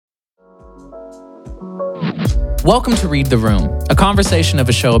Welcome to Read the Room, a conversation of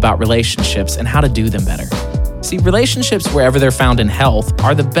a show about relationships and how to do them better. See, relationships, wherever they're found in health,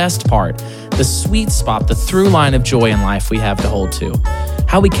 are the best part, the sweet spot, the through line of joy in life we have to hold to.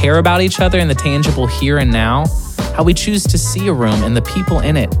 How we care about each other in the tangible here and now, how we choose to see a room and the people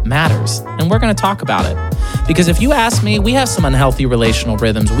in it matters, and we're going to talk about it. Because if you ask me, we have some unhealthy relational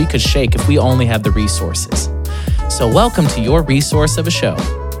rhythms we could shake if we only had the resources. So welcome to your resource of a show.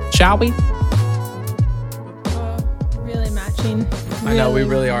 Shall we? Really matching. I know, we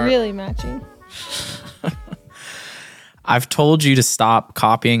really are. Really matching. I've told you to stop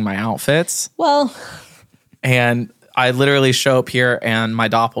copying my outfits. Well, And I literally show up here and my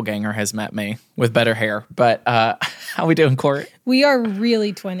doppelganger has met me with better hair. But how we doing, Court? we are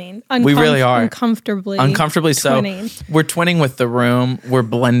really twinning. We really are. Uncomfortably So. twinning. We're twinning with the room. We're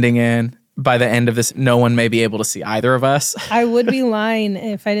blending in. By the end of this, no one may be able to see either of us. I would be lying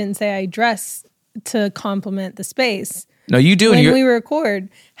if I didn't say I dress to complement the space No, you do. when And we record.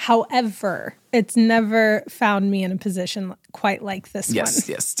 However, it's never found me in a position quite like this one.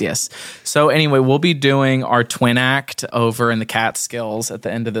 Yes. So anyway, we'll be doing our twin act over in the Catskills at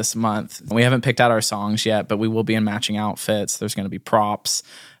the end of this month. We haven't picked out our songs yet, but we will be in matching outfits. There's going to be props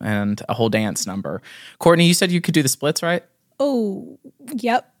and a whole dance number. Courtney, you said you could do the splits, right? Oh,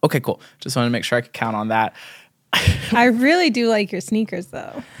 yep. Okay, cool. Just wanted to make sure I could count on that. I really do like your sneakers,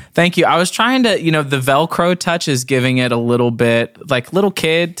 though. Thank you. I was trying to, the Velcro touch is giving it a little bit, like little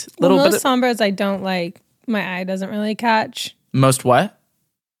kid, little Most bit. sombras I don't like. My eye doesn't really catch. Most what?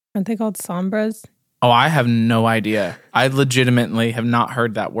 Aren't they called sombras? Oh, I have no idea. I legitimately have not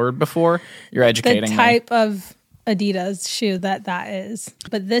heard that word before. You're educating The type of Adidas shoe that is.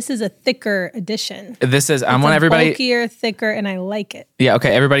 But this is a thicker edition. me. This is, I It's want a everybody. bulkier, thicker, and I like it. Yeah,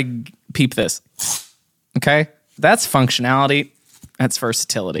 okay, everybody peep this. Okay? That's functionality. That's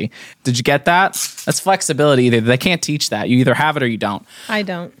versatility. Did you get that? That's flexibility. They can't teach that. You either have it or you don't. I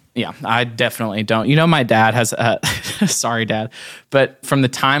don't. Yeah, I definitely don't. My dad has sorry, Dad, but from the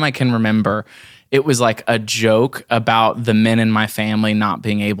time I can remember, it was like a joke about the men in my family not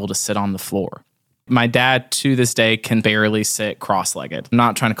being able to sit on the floor. My dad, to this day, can barely sit cross-legged. I'm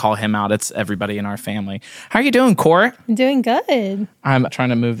not trying to call him out. It's everybody in our family. How are you doing, Court? I'm doing good. I'm trying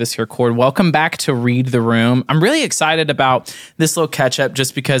to move this here cord. Welcome back to Read the Room. I'm really excited about this little catch-up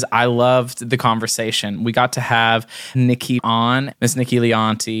just because I loved the conversation. We got to have Nikki on, Miss Nikki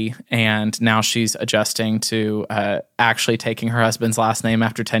Leonti, and now she's adjusting to actually taking her husband's last name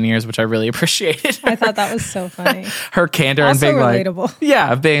after 10 years, which I really appreciated. I thought that was so funny. Her candor Also and being relatable. like,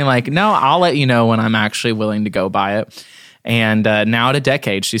 yeah, being like, no, I'll let you know when I'm actually willing to go buy it. And now at a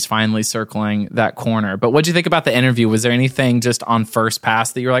decade, she's finally circling that corner. But what do you think about the interview? Was there anything just on first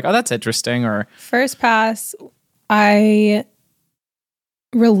pass that you were like, oh, that's interesting? Or First pass, I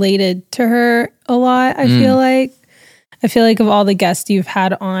related to her a lot, I feel like. I feel like of all the guests you've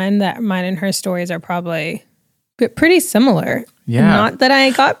had on, that mine and her stories are probably pretty similar. Yeah. Not that I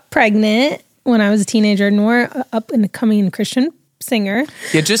got pregnant when I was a teenager, nor up and coming Christian singer.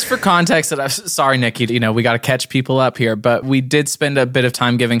 yeah, just for context, sorry, Nikki, we got to catch people up here, but we did spend a bit of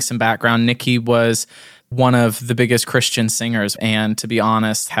time giving some background. Nikki was one of the biggest Christian singers, and to be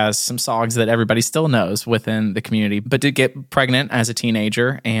honest, has some songs that everybody still knows within the community, but did get pregnant as a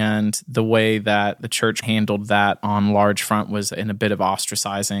teenager, and the way that the church handled that on large front was in a bit of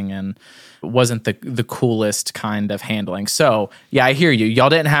ostracizing and wasn't the coolest kind of handling. So, yeah, I hear you.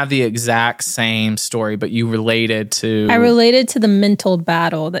 Y'all didn't have the exact same story, but you related to... I related to the mental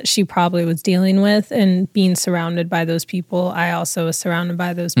battle that she probably was dealing with, and being surrounded by those people. I also was surrounded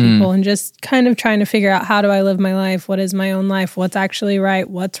by those people, and just kind of trying to figure out, how do I live my life? What is my own life? What's actually right?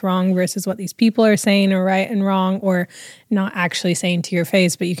 What's wrong versus what these people are saying are right and wrong, or not actually saying to your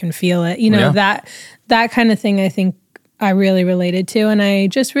face, but you can feel it. That kind of thing, I think I really related to. And I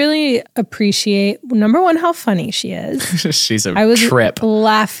just really appreciate, number one, how funny she is. She's I was trip.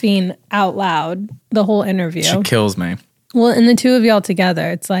 laughing out loud the whole interview. She kills me. Well, and the two of y'all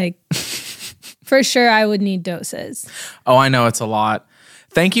together, it's like, for sure I would need doses. Oh, I know, it's a lot.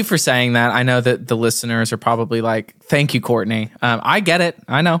 Thank you for saying that. I know that the listeners are probably like, thank you, Courtney. I get it.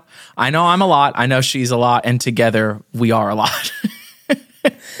 I know I'm a lot. I know she's a lot. And together we are a lot.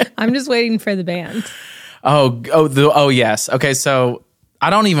 I'm just waiting for the band. Oh, yes. Okay, so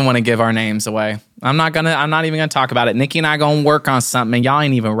I don't even want to give our names away. I'm not even gonna talk about it. Nikki and I gonna work on something, and y'all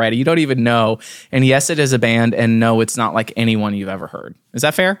ain't even ready. You don't even know. And yes, it is a band, and no, it's not like anyone you've ever heard. Is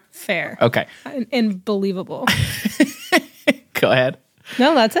that fair? Fair. Okay. And believable. Go ahead.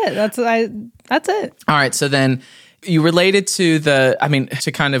 No, that's it. That's it. All right, so then You related to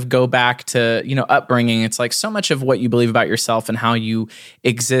to kind of go back to, upbringing. It's like so much of what you believe about yourself and how you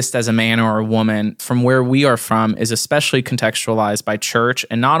exist as a man or a woman from where we are from is especially contextualized by church,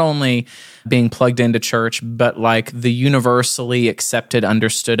 and not only being plugged into church, but like the universally accepted,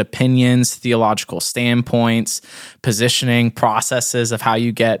 understood opinions, theological standpoints, positioning, processes of how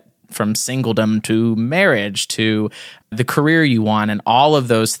you get from singledom to marriage to the career you want and all of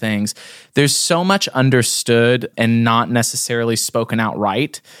those things. There's so much understood and not necessarily spoken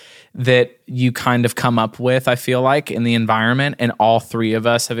outright that you kind of come up with, I feel like, in the environment. And all three of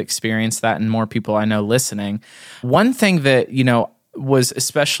us have experienced that, and more people I know listening. One thing that, was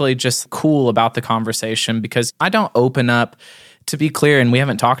especially just cool about the conversation, because I don't open up, to be clear, and we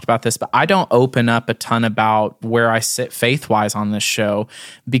haven't talked about this, but I don't open up a ton about where I sit faith-wise on this show,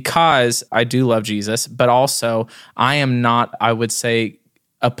 because I do love Jesus, but also I am not, I would say,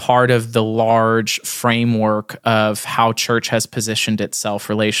 a part of the large framework of how church has positioned itself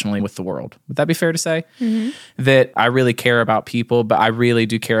relationally with the world. Would that be fair to say? Mm-hmm. That I really care about people, but I really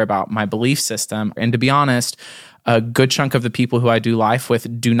do care about my belief system. And to be honest, a good chunk of the people who I do life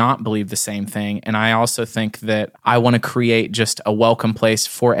with do not believe the same thing. And I also think that I want to create just a welcome place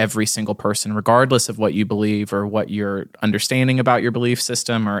for every single person, regardless of what you believe or what your understanding about your belief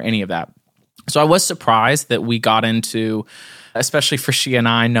system or any of that. So I was surprised that we got into, especially for she and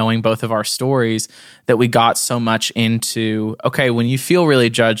I, knowing both of our stories, that we got so much into, okay, when you feel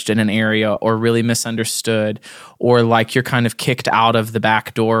really judged in an area or really misunderstood, or like you're kind of kicked out of the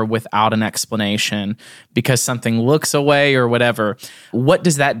back door without an explanation because something looks away or whatever, what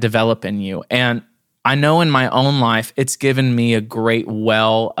does that develop in you? And I know in my own life, it's given me a great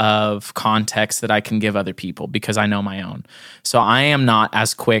well of context that I can give other people because I know my own. So I am not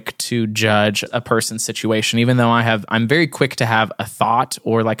as quick to judge a person's situation, even though I'm very quick to have a thought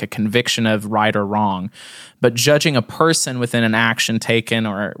or like a conviction of right or wrong. But judging a person within an action taken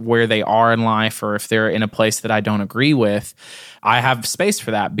or where they are in life, or if they're in a place that I don't agree with, I have space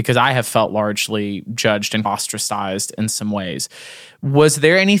for that because I have felt largely judged and ostracized in some ways. Was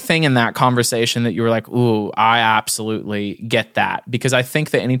there anything in that conversation that you were like, ooh, I absolutely get that? Because I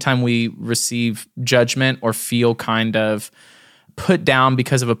think that anytime we receive judgment or feel kind of put down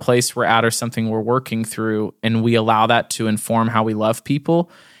because of a place we're at or something we're working through, and we allow that to inform how we love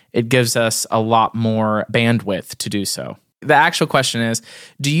people, it gives us a lot more bandwidth to do so. The actual question is,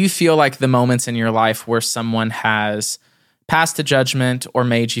 do you feel like the moments in your life where someone has passed a judgment or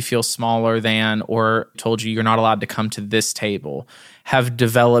made you feel smaller than, or told you you're not allowed to come to this table, have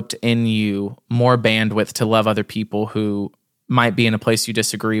developed in you more bandwidth to love other people who might be in a place you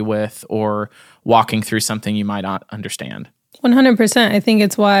disagree with or walking through something you might not understand? 100%. I think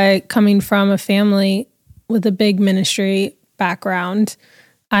it's why, coming from a family with a big ministry background,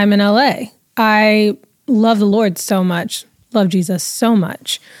 I'm in LA. I love the Lord so much, love Jesus so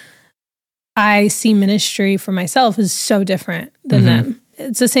much. I see ministry for myself as so different than them.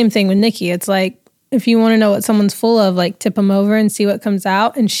 It's the same thing with Nikki. It's like, if you want to know what someone's full of, like, tip them over and see what comes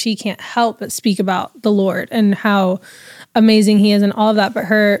out. And she can't help but speak about the Lord and how amazing he is and all of that. But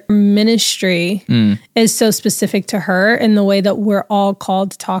her ministry is so specific to her in the way that we're all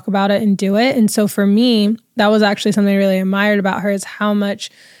called to talk about it and do it. And so for me, that was actually something I really admired about her, is how much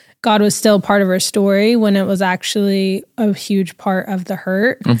God was still part of her story when it was actually a huge part of the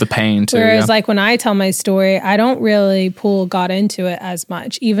hurt. Of the pain, too. Whereas, like, when I tell my story, I don't really pull God into it as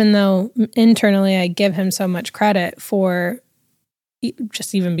much, even though internally I give him so much credit for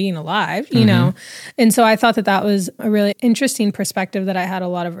just even being alive, you know? And so I thought that was a really interesting perspective that I had a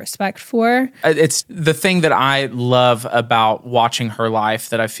lot of respect for. It's the thing that I love about watching her life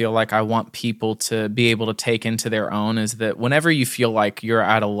that I feel like I want people to be able to take into their own, is that whenever you feel like you're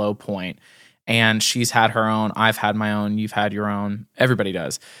at a low point, and she's had her own, I've had my own, you've had your own, everybody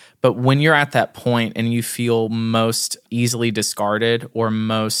does. But when you're at that point and you feel most easily discarded or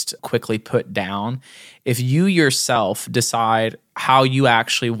most quickly put down, if you yourself decide how you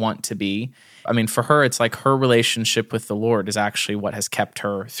actually want to be, I mean, for her, it's like her relationship with the Lord is actually what has kept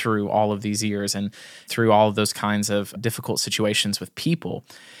her through all of these years and through all of those kinds of difficult situations with people.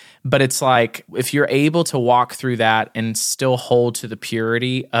 But it's like, if you're able to walk through that and still hold to the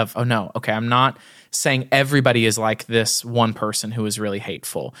purity of, oh no, okay, I'm not saying everybody is like this one person who is really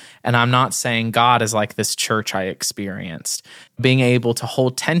hateful. And I'm not saying God is like this church I experienced. Being able to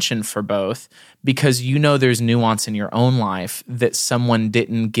hold tension for both, because you know there's nuance in your own life that someone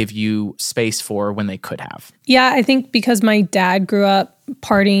didn't give you space for when they could have. Yeah, I think because my dad grew up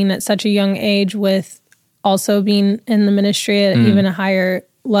partying at such a young age with also being in the ministry at even a higher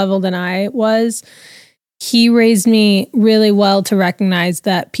level than I was, he raised me really well to recognize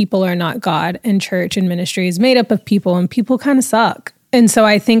that people are not God, and church and ministry is made up of people, and people kind of suck. And so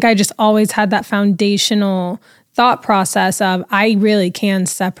I think I just always had that foundational thought process of I really can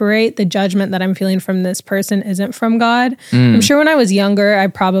separate the judgment that I'm feeling from this person isn't from God. I'm sure when I was younger, I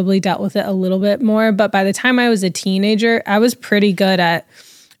probably dealt with it a little bit more. But by the time I was a teenager, I was pretty good at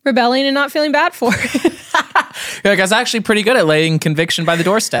rebelling and not feeling bad for it. You're like, I was actually pretty good at laying conviction by the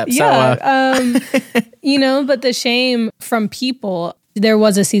doorstep. Yeah. But the shame from people, there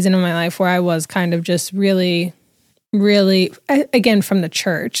was a season in my life where I was kind of just really, again, from the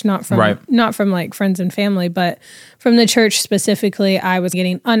church, not from like friends and family, but from the church specifically, I was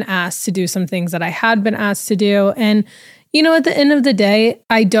getting unasked to do some things that I had been asked to do. And, at the end of the day,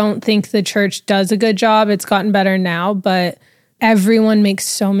 I don't think the church does a good job. It's gotten better now, but everyone makes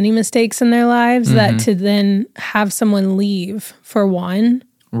so many mistakes in their lives that to then have someone leave for one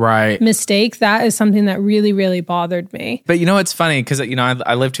mistake, that is something that really, really bothered me. But it's funny because,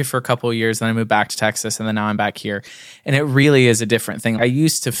 I lived here for a couple of years, and I moved back to Texas, and then now I'm back here. And it really is a different thing. I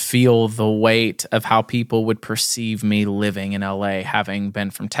used to feel the weight of how people would perceive me living in LA, having been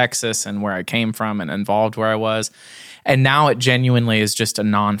from Texas and where I came from and involved where I was. And now it genuinely is just a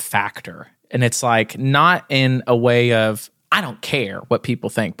non-factor. And it's like, not in a way of, I don't care what people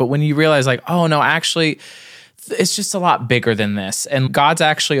think. But when you realize like, oh no, actually, it's just a lot bigger than this. And God's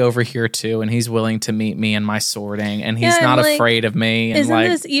actually over here too. And he's willing to meet me in my sorting. And he's not afraid of me. And isn't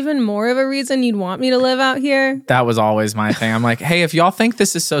this even more of a reason you'd want me to live out here? That was always my thing. I'm like, hey, if y'all think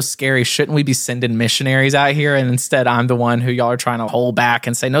this is so scary, shouldn't we be sending missionaries out here? And instead I'm the one who y'all are trying to hold back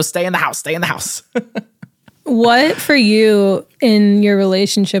and say, no, stay in the house, stay in the house. What for you in your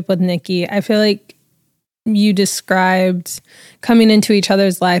relationship with Nikki? I feel like you described coming into each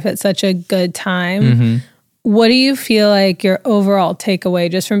other's life at such a good time. What do you feel like your overall takeaway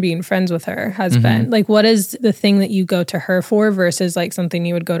just from being friends with her has been? Like, what is the thing that you go to her for versus like something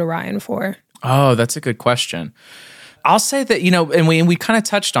you would go to Ryan for? Oh, that's a good question. I'll say that, and we kind of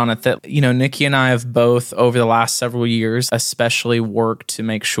touched on it, that, Nikki and I have both over the last several years especially worked to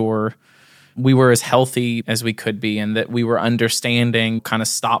make sure we were as healthy as we could be, and that we were understanding kind of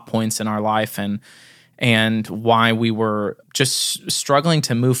stop points in our life and why we were just struggling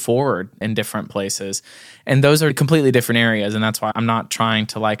to move forward in different places. And those are completely different areas. And that's why I'm not trying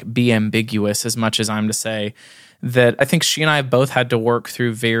to like be ambiguous as much as I'm to say that I think she and I have both had to work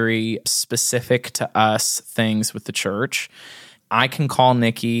through very specific to us things with the church. I can call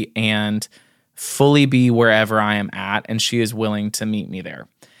Nikki and fully be wherever I am at, and she is willing to meet me there.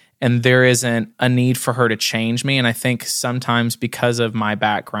 And there isn't a need for her to change me. And I think sometimes because of my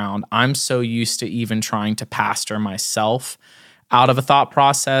background, I'm so used to even trying to pastor myself out of a thought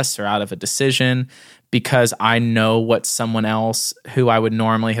process or out of a decision, because I know what someone else who I would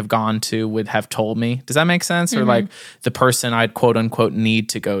normally have gone to would have told me. Does that make sense? Or like the person I'd quote unquote need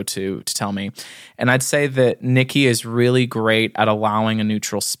to go to tell me. And I'd say that Nikki is really great at allowing a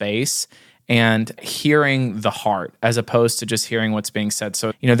neutral space and hearing the heart as opposed to just hearing what's being said.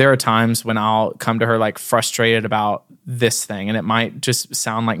 So, there are times when I'll come to her like frustrated about this thing, and it might just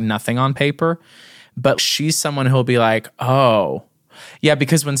sound like nothing on paper, but she's someone who'll be like, oh, yeah,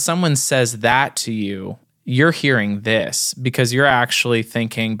 because when someone says that to you, you're hearing this because you're actually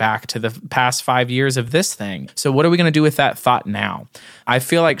thinking back to the past 5 years of this thing. So what are we going to do with that thought now? I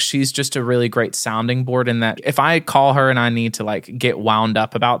feel like she's just a really great sounding board in that if I call her and I need to like get wound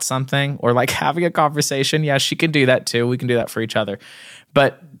up about something or like having a conversation, yeah, she can do that too. We can do that for each other.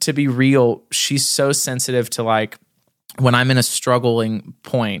 But to be real, she's so sensitive to like, when I'm in a struggling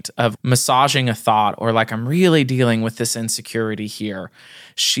point of massaging a thought or like I'm really dealing with this insecurity here,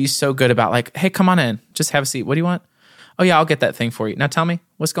 she's so good about like, hey, come on in, just have a seat. What do you want? Oh yeah, I'll get that thing for you. Now tell me,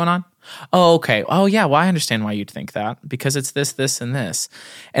 what's going on? Oh, okay. Oh yeah, well, I understand why you'd think that because it's this, this, and this.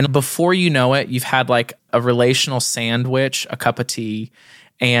 And before you know it, you've had like a relational sandwich, a cup of tea,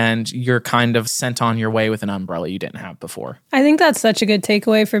 and you're kind of sent on your way with an umbrella you didn't have before. I think that's such a good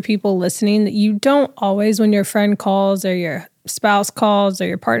takeaway for people listening, that you don't always, when your friend calls or your spouse calls or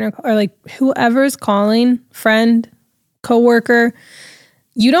your partner or like whoever's calling, friend, coworker,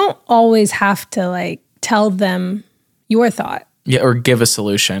 you don't always have to like tell them your thought. Yeah, or give a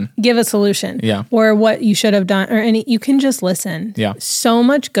solution. Give a solution. Yeah. Or what you should have done, or you can just listen. Yeah. So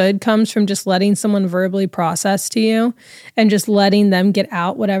much good comes from just letting someone verbally process to you and just letting them get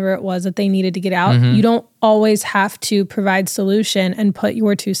out whatever it was that they needed to get out. You don't always have to provide solution and put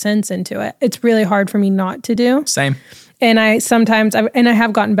your 2 cents into it. It's really hard for me not to do. Same. And I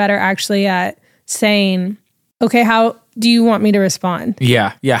have gotten better actually at saying, okay, how do you want me to respond?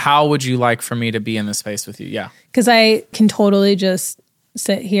 Yeah. Yeah. How would you like for me to be in this space with you? Yeah. Because I can totally just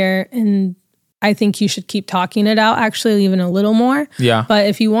sit here and I think you should keep talking it out, actually, even a little more. Yeah. But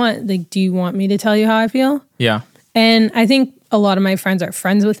if you want, like, do you want me to tell you how I feel? Yeah. And I think a lot of my friends are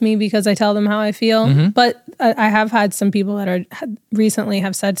friends with me because I tell them how I feel. But I have had some people that recently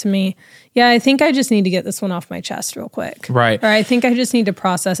have said to me, yeah, I think I just need to get this one off my chest real quick. Right. Or I think I just need to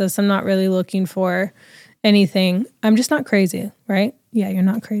process this. I'm not really looking for anything. I'm just not crazy, right? Yeah, you're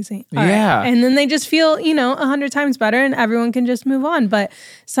not crazy. All yeah. Right. And then they just feel, 100 times better and everyone can just move on. But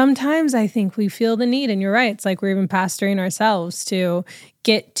sometimes I think we feel the need, and you're right. It's like we're even pastoring ourselves to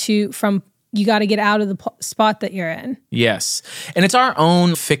get you got to get out of the spot that you're in. Yes. And it's our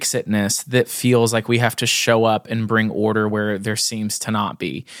own fix-itness that feels like we have to show up and bring order where there seems to not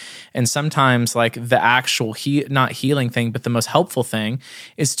be. And sometimes like the actual not healing thing, but the most helpful thing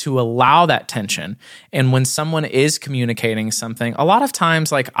is to allow that tension. And when someone is communicating something, a lot of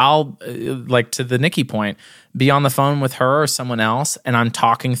times like I'll, like to the Nikki point, be on the phone with her or someone else, and I'm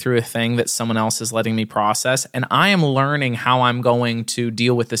talking through a thing that someone else is letting me process, and I am learning how I'm going to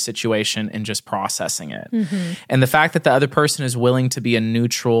deal with the situation and just processing it. And the fact that the other person is willing to be a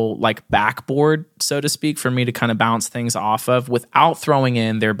neutral, like backboard, so to speak, for me to kind of bounce things off of without throwing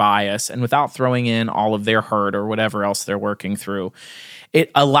in their bias and without throwing in all of their hurt or whatever else they're working through,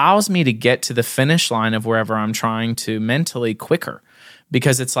 it allows me to get to the finish line of wherever I'm trying to mentally quicker.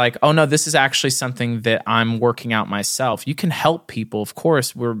 Because it's like, oh no, this is actually something that I'm working out myself. You can help people. Of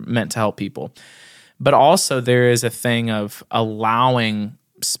course, we're meant to help people. But also there is a thing of allowing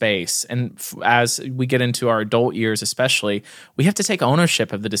space. And as we get into our adult years especially, we have to take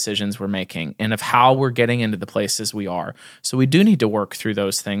ownership of the decisions we're making and of how we're getting into the places we are. So we do need to work through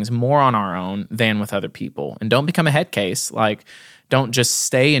those things more on our own than with other people. And don't become a head case. Like, don't just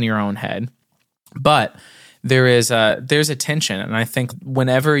stay in your own head. But there's a tension, and I think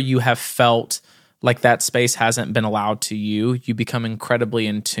whenever you have felt like that space hasn't been allowed to you become incredibly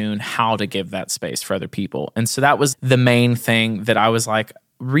in tune how to give that space for other people. And so that was the main thing that I was like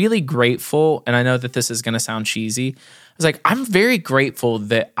really grateful, and I know that this is going to sound cheesy. I was like, I'm very grateful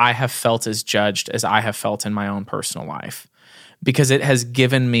that I have felt as judged as I have felt in my own personal life, because it has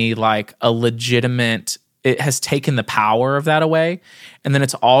given me like a legitimate, it has taken the power of that away. And then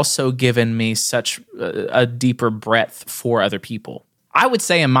it's also given me such a deeper breadth for other people. I would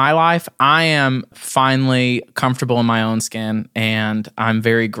say in my life, I am finally comfortable in my own skin, and I'm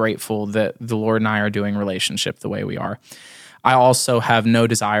very grateful that the Lord and I are doing relationship the way we are. I also have no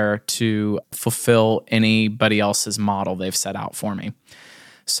desire to fulfill anybody else's model they've set out for me.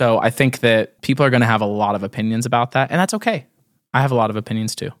 So I think that people are going to have a lot of opinions about that, and that's okay. I have a lot of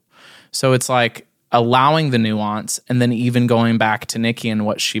opinions too. So it's like, allowing the nuance, and then even going back to Nikki and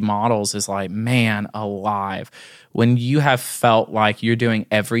what she models is like, man, alive. When you have felt like you're doing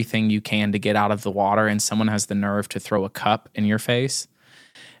everything you can to get out of the water and someone has the nerve to throw a cup in your face,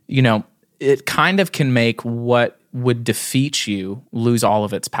 it kind of can make what would defeat you lose all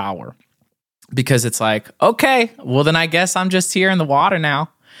of its power. Because it's like, okay, well then I guess I'm just here in the water now.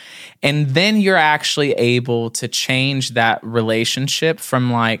 And then you're actually able to change that relationship from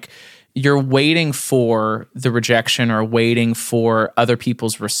like, you're waiting for the rejection or waiting for other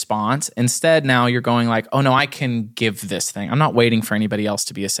people's response. Instead, now you're going like, oh no, I can give this thing. I'm not waiting for anybody else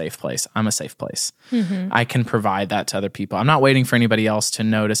to be a safe place. I'm a safe place. I can provide that to other people. I'm not waiting for anybody else to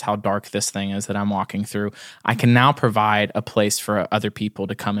notice how dark this thing is that I'm walking through. I can now provide a place for other people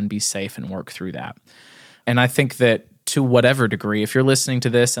to come and be safe and work through that. And I think that to whatever degree, if you're listening to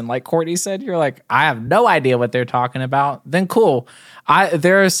this and like Courtney said, you're like, I have no idea what they're talking about, then cool.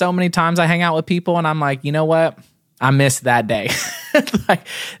 There are so many times I hang out with people and I'm like, you know what? I missed that day. Like,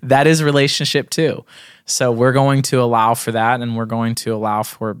 that is relationship too. So we're going to allow for that, and we're going to allow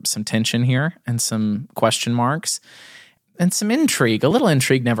for some tension here and some question marks and some intrigue. A little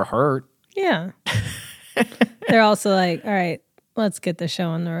intrigue never hurt. Yeah. They're also like, all right, let's get the show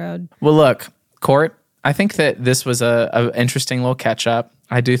on the road. Well, look, Court, I think that this was a interesting little catch up.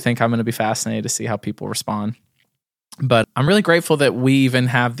 I do think I'm going to be fascinated to see how people respond. But I'm really grateful that we even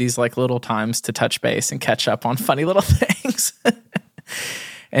have these like little times to touch base and catch up on funny little things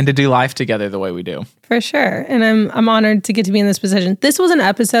and to do life together the way we do. For sure. And I'm honored to get to be in this position. This was an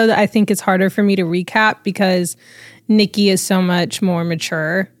episode that I think it's harder for me to recap because Nikki is so much more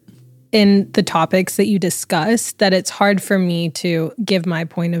mature in the topics that you discussed that it's hard for me to give my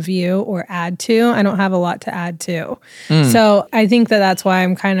point of view or add to. I don't have a lot to add to. So I think that that's why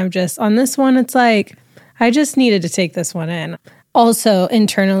I'm kind of just on this one. It's like, I just needed to take this one in. Also,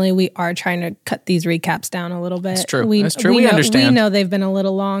 internally, we are trying to cut these recaps down a little bit. It's true. It's true. We understand. We know they've been a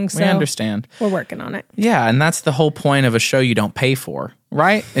little long, so we understand. We're working on it. Yeah, and that's the whole point of a show you don't pay for,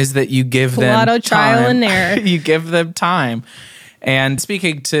 right? Is that you give them trial time. and error. You give them time. And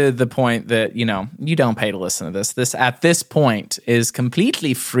speaking to the point that, you don't pay to listen to this at this point is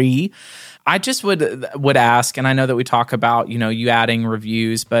completely free. I just would ask, and I know that we talk about, you adding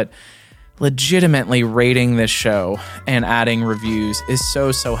reviews, but legitimately rating this show and adding reviews is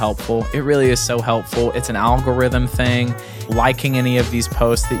so helpful. It really is so helpful. It's an algorithm thing. Liking any of these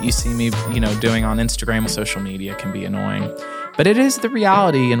posts that you see me, doing on Instagram or social media can be annoying. But it is the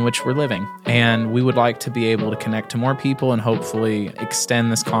reality in which we're living. And we would like to be able to connect to more people and hopefully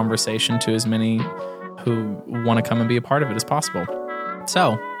extend this conversation to as many who want to come and be a part of it as possible.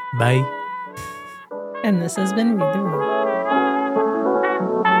 So, bye. And this has been Read the Room.